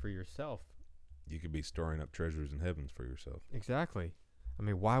something for yourself. You could be storing up treasures in heavens for yourself. Exactly. I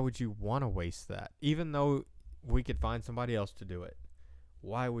mean, why would you want to waste that? Even though we could find somebody else to do it.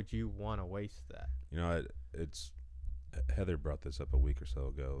 Why would you want to waste that? You know, it's Heather brought this up a week or so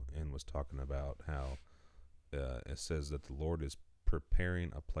ago and was talking about how it says that the Lord is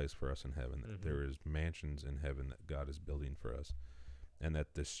preparing a place for us in heaven, that there is mansions in heaven that God is building for us, and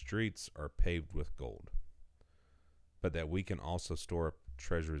that the streets are paved with gold, but that we can also store up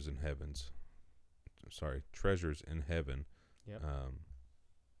treasures in heaven,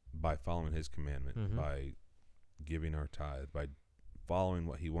 by following his commandment, by giving our tithe, by following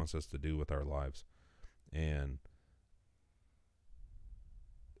what he wants us to do with our lives. And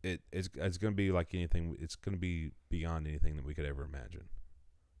it's going to be like anything. It's going to be beyond anything that we could ever imagine.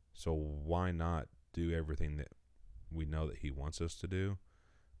 So why not do everything that we know that he wants us to do?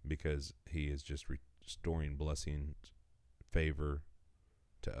 Because he is just restoring blessing, favor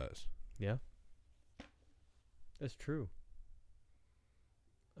to us. Yeah. That's true.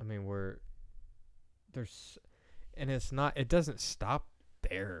 I mean, And it doesn't stop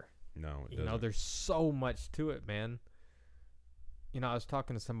there. No, it You doesn't. know, there's so much to it, man. You know, I was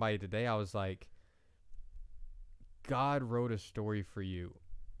talking to somebody today. I was like, God wrote a story for you.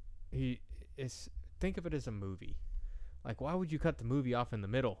 Think of it as a movie. Like, why would you cut the movie off in the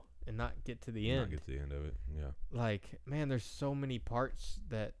middle and not get to the end? Not get to the end of it, yeah. Like, man, there's so many parts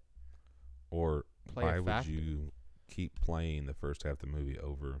that Or play why a would factor. you keep playing the first half of the movie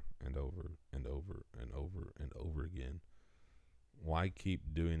over and over and over and over and over again? Why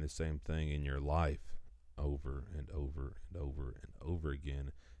keep doing the same thing in your life over and over and over and over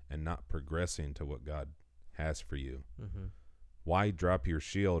again and not progressing to what God has for you? Mm-hmm. Why drop your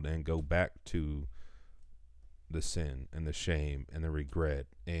shield and go back to the sin and the shame and the regret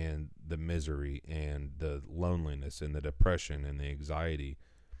and the misery and the loneliness and the depression and the anxiety?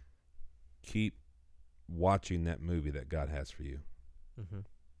 Keep watching that movie that God has for you. Mm-hmm.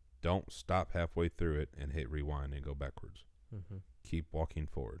 Don't stop halfway through it and hit rewind and go backwards. Mm-hmm. Keep walking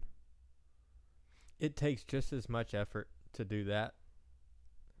forward. It takes just as much effort to do that.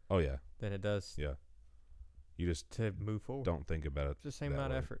 Oh, yeah. Than it does. Yeah. You just to move forward. Don't think about it. It's the same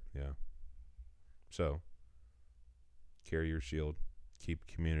amount of effort. Yeah. So, carry your shield. Keep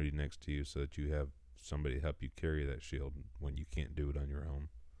community next to you so that you have somebody to help you carry that shield when you can't do it on your own.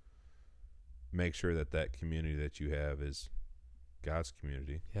 Make sure that community that you have is God's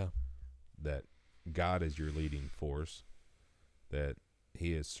community. Yeah. That God is your leading force. That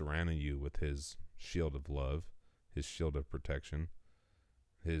He is surrounding you with His shield of love, His shield of protection,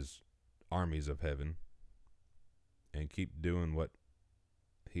 His armies of heaven. And keep doing what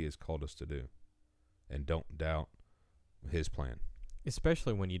He has called us to do. And don't doubt His plan.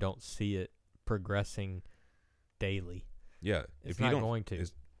 Especially when you don't see it progressing daily. Yeah. It's not going to.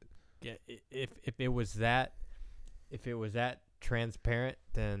 Yeah, if it was that transparent,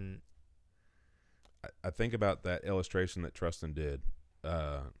 then I think about that illustration that Trustin did.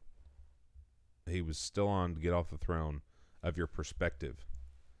 He was still on to get off the throne of your perspective.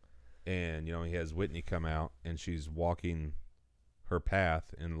 And, you know, he has Whitney come out and she's walking her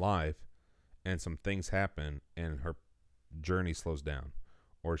path in life and some things happen and her journey slows down.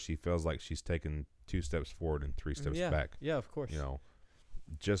 Or she feels like she's taken 2 steps forward and 3 steps back. Yeah, of course. You know,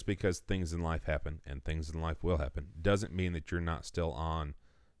 just because things in life happen and things in life will happen doesn't mean that you're not still on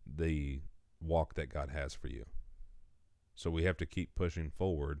the walk that God has for you. So we have to keep pushing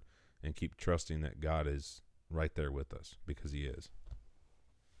forward and keep trusting that God is right there with us, because He is.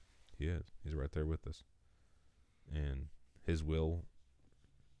 He is. He's right there with us. And His will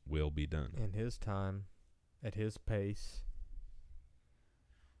be done. In His time, at His pace.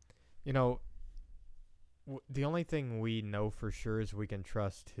 You know, the only thing we know for sure is we can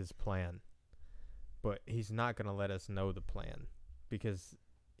trust His plan. But He's not going to let us know the plan. Because,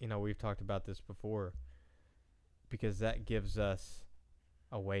 you know, we've talked about this before. Because that gives us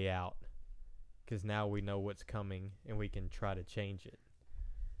a way out. Because now we know what's coming and we can try to change it.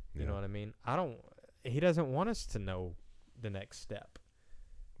 You know what I mean? He doesn't want us to know the next step.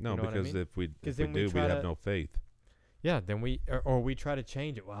 No, you know because if we do, we have no faith. Yeah, then we try to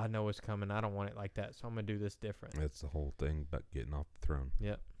change it. Well, I know it's coming. I don't want it like that, so I'm going to do this different. That's the whole thing about getting off the throne.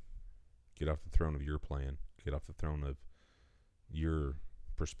 Yep. Get off the throne of your plan. Get off the throne of your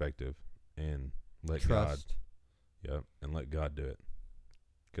perspective and let Trust. God. Yep, and let God do it.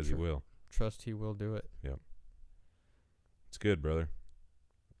 Because He will. Trust He will do it. Yep. It's good, brother.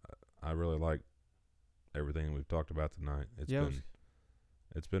 I really like everything we've talked about tonight.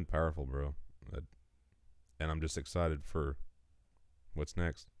 It's been powerful, bro. And I'm just excited for what's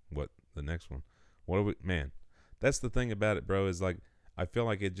next. What the next one? Man, that's the thing about it, bro, is like I feel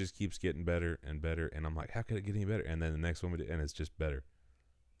like it just keeps getting better and better, and I'm like, how could it get any better? And then the next one and it's just better.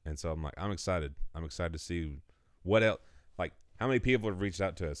 And so I'm like, I'm excited. I'm excited to see what else, like how many people have reached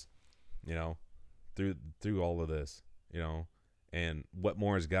out to us, you know, through all of this, you know, and what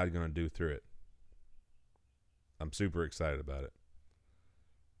more is God going to do through it? I'm super excited about it.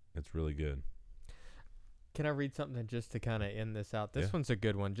 It's really good. Can I read something just to kind of end this out? This Yeah. one's a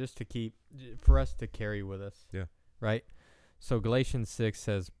good one, just to keep for us to carry with us. Yeah. Right? So Galatians 6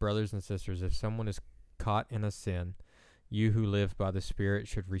 says, brothers and sisters, if someone is caught in a sin, you who live by the Spirit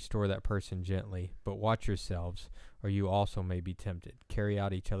should restore that person gently. But watch yourselves, or you also may be tempted. Carry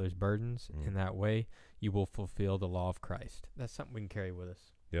out each other's burdens. In that way, you will fulfill the law of Christ. That's something we can carry with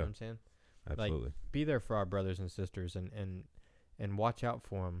us. Yeah. You know what I'm saying? Absolutely. Like, be there for our brothers and sisters and watch out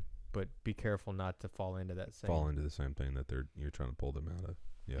for them, but be careful not to fall into that same. Fall into the same thing that you're trying to pull them out of.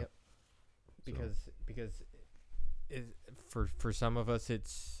 Yeah. Yep. Because for some of us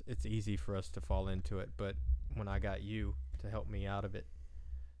it's easy for us to fall into it, but when I got you to help me out of it,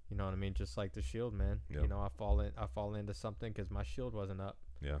 You know what I mean? Just like the shield, man. Yep. You know, I fall into something because my shield wasn't up.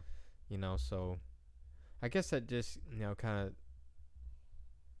 Yeah. You know, so I guess that just, kind of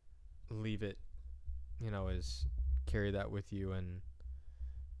leave it, is carry that with you and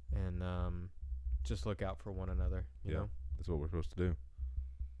just look out for one another, you know? That's what we're supposed to do.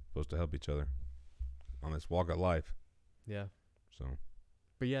 Supposed to help each other on this walk of life. Yeah. So.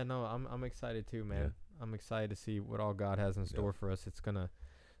 But yeah, no, I'm excited too, man. Yeah. I'm excited to see what all God has in store for us. It's gonna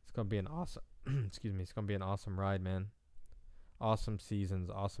be an awesome excuse me, it's gonna be an awesome ride, man. Awesome seasons,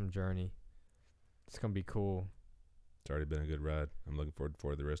 awesome journey. It's gonna be cool. It's already been a good ride. I'm looking forward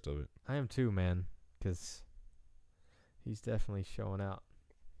for the rest of it. I am too, man, because he's definitely showing out.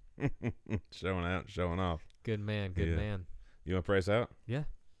 Showing out, showing off. Good man. You want to pray us out? Yeah.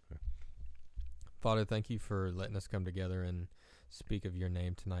 Okay. Father, thank you for letting us come together and speak of your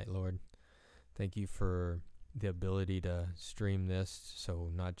name tonight, Lord. Thank you for the ability to stream this so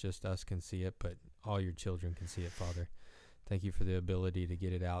not just us can see it, but all your children can see it, Father. Thank you for the ability to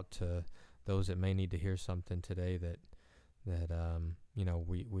get it out to those that may need to hear something today that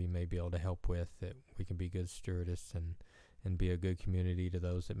we may be able to help with, that we can be good stewardists and be a good community to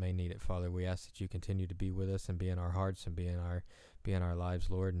those that may need it, Father. We ask that you continue to be with us and be in our hearts and be in our lives,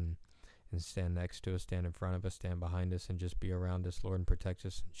 Lord, and stand next to us, stand in front of us, stand behind us, and just be around us, Lord, and protect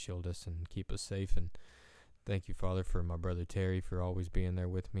us and shield us and keep us safe. And thank you, Father, for my brother Terry, for always being there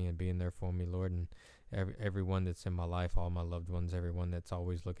with me and being there for me, Lord, and everyone that's in my life, all my loved ones, everyone that's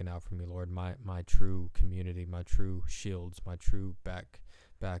always looking out for me, Lord, my true community, my true shields, my true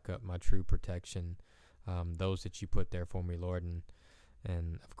backup, my true protection, those that you put there for me, Lord,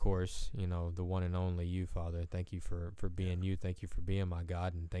 and of course, the one and only you, Father. Thank you for being you. Thank you for being my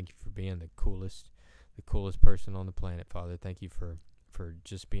God, and thank you for being the coolest person on the planet, Father. Thank you for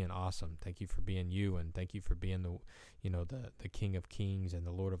just being awesome. Thank you for being you, and thank you for being the King of Kings and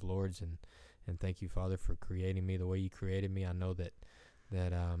the Lord of Lords, and thank you, Father, for creating me the way you created me. I know that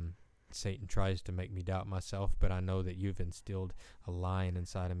Satan tries to make me doubt myself, but I know that you've instilled a lion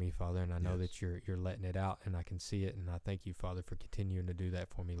inside of me, Father, and I know that you're letting it out, and I can see it, and I thank you, Father, for continuing to do that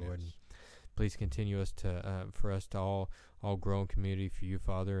for me, Lord. And please continue us for us to all grow in community for you,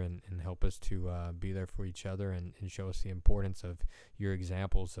 Father, and help us to be there for each other and show us the importance of your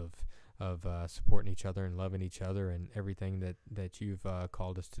examples of supporting each other and loving each other and everything that you've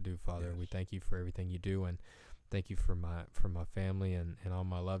called us to do, Father. Yes. We thank you for everything you do, and thank you for my family and all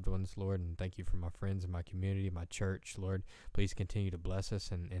my loved ones, Lord, and thank you for my friends and my community, my church, Lord. Please continue to bless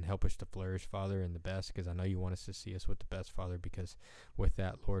us and help us to flourish, Father, in the best, because I know you want us to see us with the best, Father, because with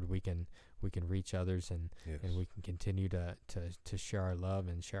that, Lord, we can reach others and we can continue to share our love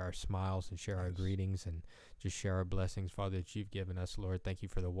and share our smiles and share our greetings and just share our blessings, Father, that you've given us, Lord. Thank you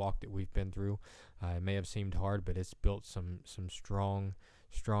for the walk that we've been through. It may have seemed hard, but it's built some strong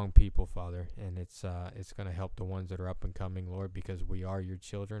people, Father, and it's going to help the ones that are up and coming, Lord, because we are your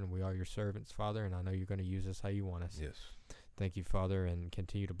children, we are your servants, Father, and I know you're going to use us how you want us. Yes. Thank you, Father, and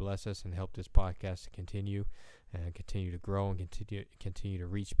continue to bless us and help this podcast to continue and continue to grow and continue to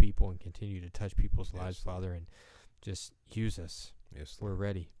reach people and continue to touch people's lives, Father, and just use us. Yes, Lord. We're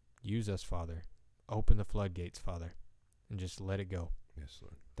ready. Use us, Father. Open the floodgates, Father, and just let it go. Yes,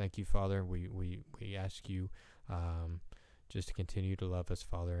 Lord. Thank you, Father. We ask you just to continue to love us,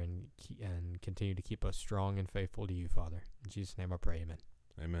 Father, and continue to keep us strong and faithful to you, Father. In Jesus' name I pray, amen.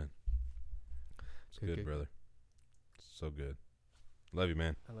 Amen. It's good, brother. So good. Love you,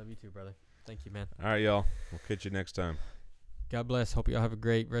 man. I love you too, brother. Thank you, man. All right, y'all. We'll catch you next time. God bless. Hope y'all have a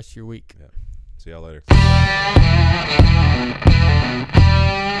great rest of your week. Yeah. See y'all later.